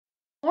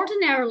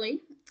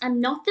Ordinarily,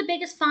 I'm not the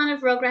biggest fan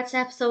of Rugrats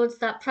episodes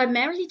that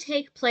primarily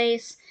take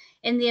place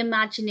in the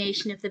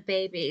imagination of the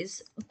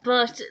babies,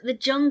 but the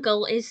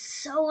jungle is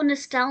so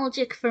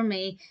nostalgic for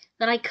me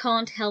that I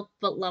can't help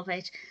but love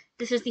it.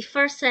 This is the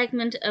first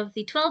segment of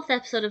the 12th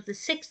episode of the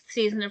 6th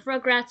season of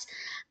Rugrats,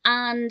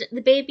 and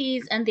the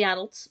babies and the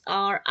adults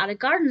are at a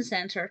garden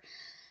centre,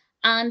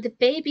 and the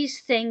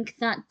babies think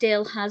that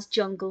Dill has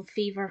jungle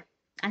fever.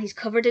 And he's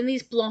covered in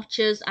these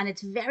blotches, and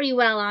it's very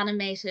well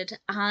animated.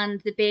 And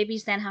the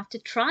babies then have to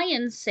try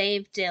and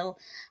save Dill.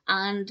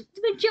 And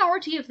the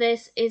majority of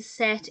this is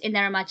set in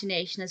their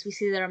imagination as we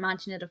see their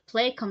imaginative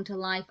play come to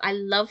life. I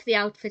love the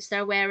outfits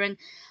they're wearing.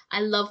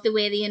 I love the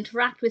way they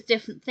interact with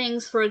different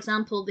things. For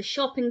example, the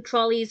shopping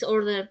trolleys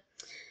or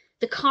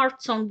the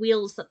carts on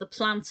wheels that the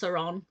plants are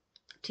on,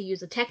 to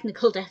use a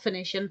technical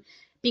definition,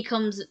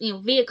 becomes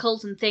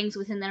vehicles and things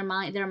within their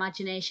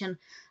imagination.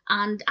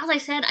 And as I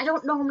said, I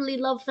don't normally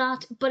love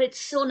that, but it's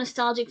so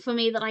nostalgic for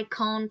me that I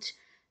can't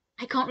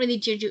really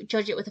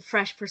judge it with a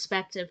fresh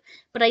perspective.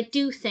 But I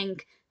do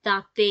think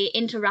that they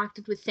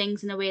interacted with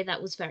things in a way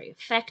that was very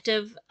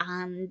effective,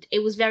 and it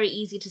was very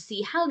easy to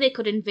see how they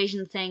could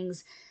envision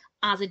things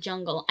as a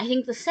jungle. I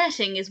think the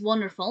setting is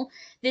wonderful.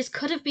 This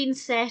could have been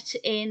set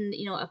in,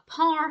 a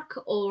park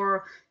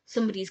or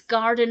somebody's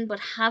garden, but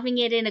having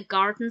it in a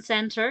garden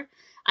centre,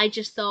 I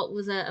just thought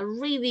was a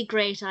really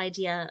great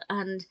idea.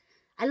 And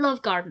I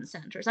love garden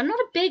centres. I'm not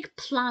a big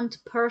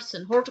plant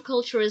person.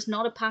 Horticulture is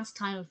not a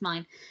pastime of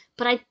mine,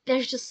 but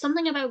there's just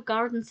something about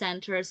garden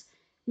centres,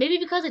 maybe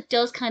because it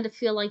does kind of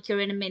feel like you're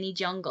in a mini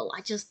jungle.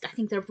 I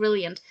think they're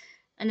brilliant.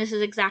 And this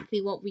is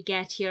exactly what we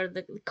get here.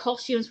 The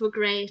costumes were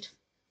great.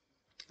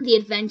 The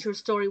adventure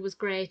story was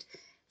great.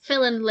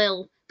 Phil and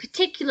Lil,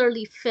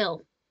 particularly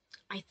Phil,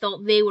 I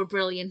thought they were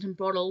brilliant and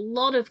brought a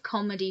lot of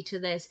comedy to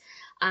this.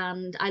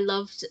 And I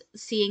loved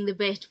seeing the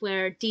bit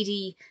where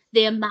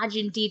they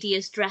imagined Didi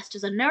as dressed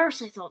as a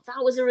nurse. I thought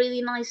that was a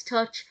really nice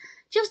touch.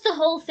 Just the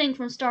whole thing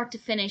from start to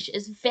finish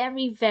is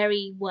very,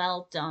 very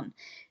well done.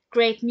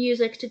 Great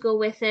music to go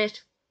with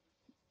it.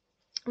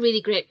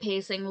 Really great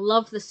pacing.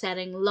 Love the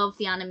setting. Love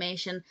the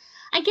animation.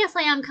 I guess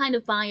I am kind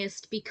of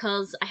biased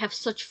because I have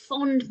such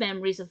fond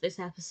memories of this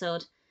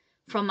episode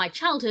from my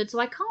childhood, so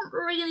I can't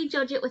really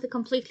judge it with a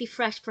completely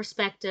fresh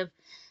perspective.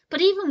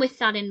 But even with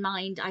that in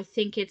mind, I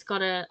think it's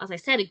got as I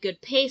said, a good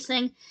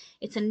pacing.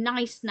 It's a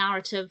nice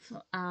narrative,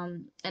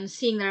 and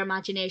seeing their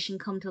imagination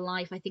come to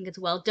life, I think it's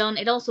well done.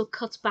 It also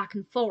cuts back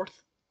and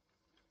forth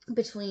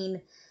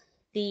between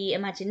the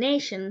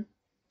imagination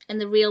and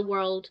the real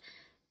world,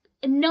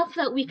 enough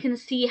that we can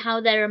see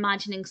how they're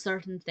imagining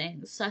certain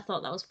things. So I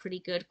thought that was pretty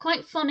good.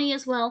 Quite funny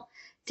as well.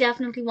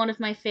 Definitely one of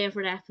my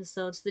favourite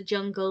episodes. The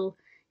jungle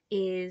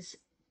is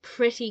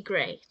pretty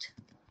great.